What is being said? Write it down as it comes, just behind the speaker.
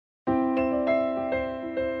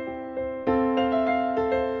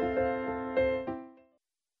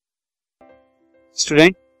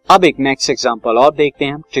Student अब एक next example और देखते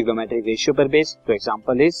हैं हम ट्रिग्नोमेट्रिक रेशियो पर बेस्ड। तो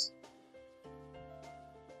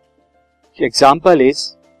example is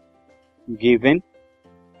given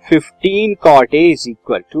 15 cot A is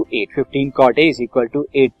equal to 8। 15 cot A is equal to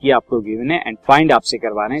 8 की आपको गिवन है एंड फाइंड आपसे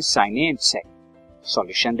करवाना है sin A and sec।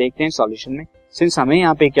 Solution देखते हैं। सॉल्यूशन में सिंस हमें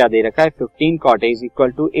यहाँ पे क्या दे रखा है 15 cot A is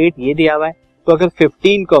equal to 8 ये दिया हुआ है, तो अगर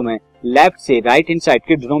 15 को मैं लेफ्ट से राइट हैंड साइड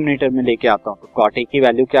के डिनोमिनेटर में लेके आता हूँ तो cot A की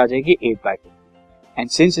वैल्यू क्या आ जाएगी 8/2। एंड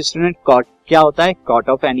सिंस स्टूडेंट cot क्या होता है, cot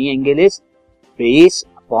of any angle is base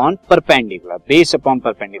upon perpendicular, base upon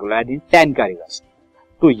perpendicular यानी tan का रिवर्स।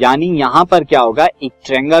 तो यानी यहाँ पर क्या होगा, एक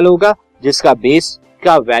ट्रायंगल होगा जिसका बेस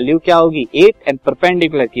का वैल्यू क्या होगी 8 एंड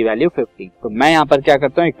परपेंडिकुलर की वैल्यू 15। तो मैं यहाँ पर क्या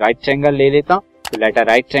करता हूँ, एक राइट ट्रायंगल ले लेता हूँ। तो late a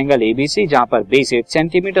right triangle ABC जहाँ पर बेस 8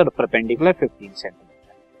 सेंटीमीटर और परपेंडिकुलर 15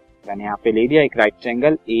 सेंटीमीटर। मैंने यहाँ पे ले लिया एक राइट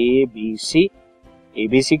ट्रायंगल एबीसी।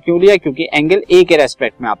 एबीसी क्यों लिया, क्योंकि एंगल ए के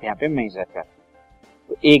रेस्पेक्ट में आप यहाँ पे मेजर कर,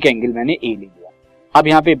 तो एक एंगल मैंने ए ले लिया। अब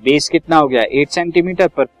यहाँ पे बेस कितना हो गया 8 सेंटीमीटर,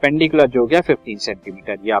 परपेंडिकुलर जो हो गया 15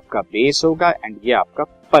 सेंटीमीटर। ये आपका बेस होगा एंड ये आपका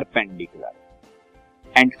परपेंडिकुलर।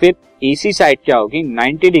 एंड फिर एसी साइड क्या होगी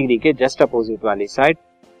 90 डिग्री के जस्ट अपोजिट वाली साइड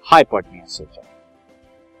हाइपोटेन्यूज हो जाएगी।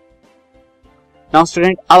 नाउ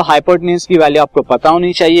स्टूडेंट अब हाइपोटेन्यूज की वैल्यू आपको पता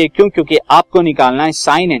होनी चाहिए, क्यों, क्योंकि आपको निकालना है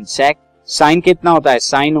साइन एंड सेक। साइन कितना होता है,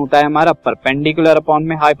 साइन होता है हमारा परपेंडिकुलर अपॉन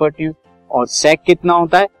में हाइपोटेन्यूज, और सेक कितना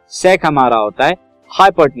होता है, सेक हमारा होता है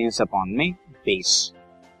हाइपोटेन्यूज अपॉन में बेस।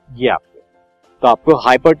 ये आपको तो आपको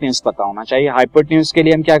हाइपोटेन्यूज पता होना चाहिए। हाइपोटेन्यूज के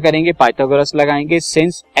लिए हम क्या करेंगे, पाइथागोरस लगाएंगे।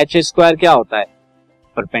 सिंस एच स्क्वायर क्या होता है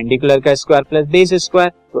परपेंडिकुलर का स्क्वायर प्लस बेस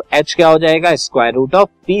स्क्वायर, तो एच क्या हो जाएगा square root of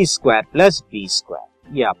P square plus B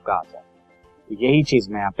square. ये आपका आ जाएगा। तो यही चीज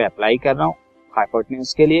मैं यहाँ पे अप्लाई कर रहा हूँ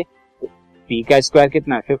हाइपोटेन्यूज के लिए। तो पी का स्क्वायर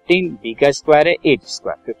कितना है 15, बी का स्क्वायर है 8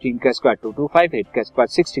 स्क्वायर, 15 का स्क्वायर 225, 8 का स्क्वायर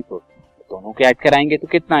 64। दोनों के ऐड कराएंगे तो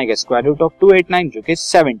कितना आएगा स्क्वायर रूट ऑफ 289 जो कि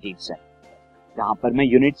 17 से। यहाँ पर मैं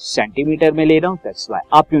यूनिट सेंटीमीटर में ले रहा हूँ, दैट्स व्हाई।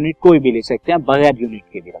 आप यूनिट कोई भी ले सकते हैं, बगैर यूनिट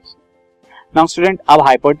के भी रख सकते हैं। नाउ स्टूडेंट अब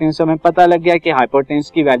हाइपोटेन्यूज हमें पता लग गया कि हाइपोटेन्यूज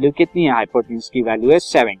की वैल्यू कितनी है, हाइपोटेन्यूज की वैल्यू है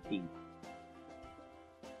 17।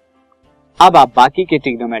 अब आप बाकी के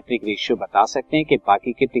ट्रिग्नोमेट्रिक रेशियो बता सकते हैं कि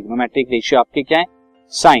बाकी के ट्रिग्नोमेट्रिक रेशियो आपके क्या है,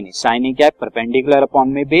 साइन है। साइन है क्या है परपेंडिकुलर अपॉन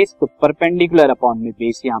में बेस, तो परपेंडिकुलर अपॉन में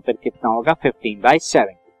बेस यहाँ पर कितना होगा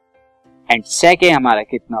 15/7। एंड सेक हमारा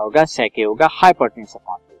कितना होगा, सेक होगा हाइपोटेन्यूज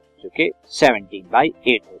अपॉन जो कि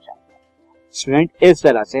 17/8 हो जाएगा। स्टूडेंट इस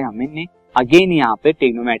तरह से हमने अगेन यहाँ पे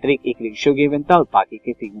ट्रिग्नोमेट्रिक एक रेशियो गिवन था और बाकी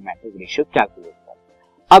के ट्रिग्नोमेट्रिक रेशियो कैलकुलेट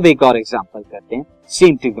कर। अब एक और एग्जांपल करते हैं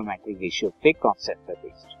सेम ट्रिग्नोमेट्रिक रेशियो पे कॉन्सेप्ट पर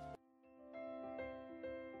based.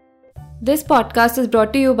 This podcast is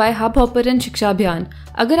brought to you by Hub Hopper and Shiksha Abhiyan.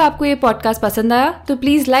 अगर आपको ये पॉडकास्ट पसंद आया तो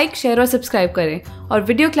प्लीज़ लाइक, शेयर और सब्सक्राइब करें और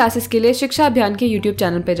वीडियो क्लासेस के लिए शिक्षा अभियान के यूट्यूब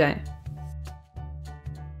चैनल पर जाएं।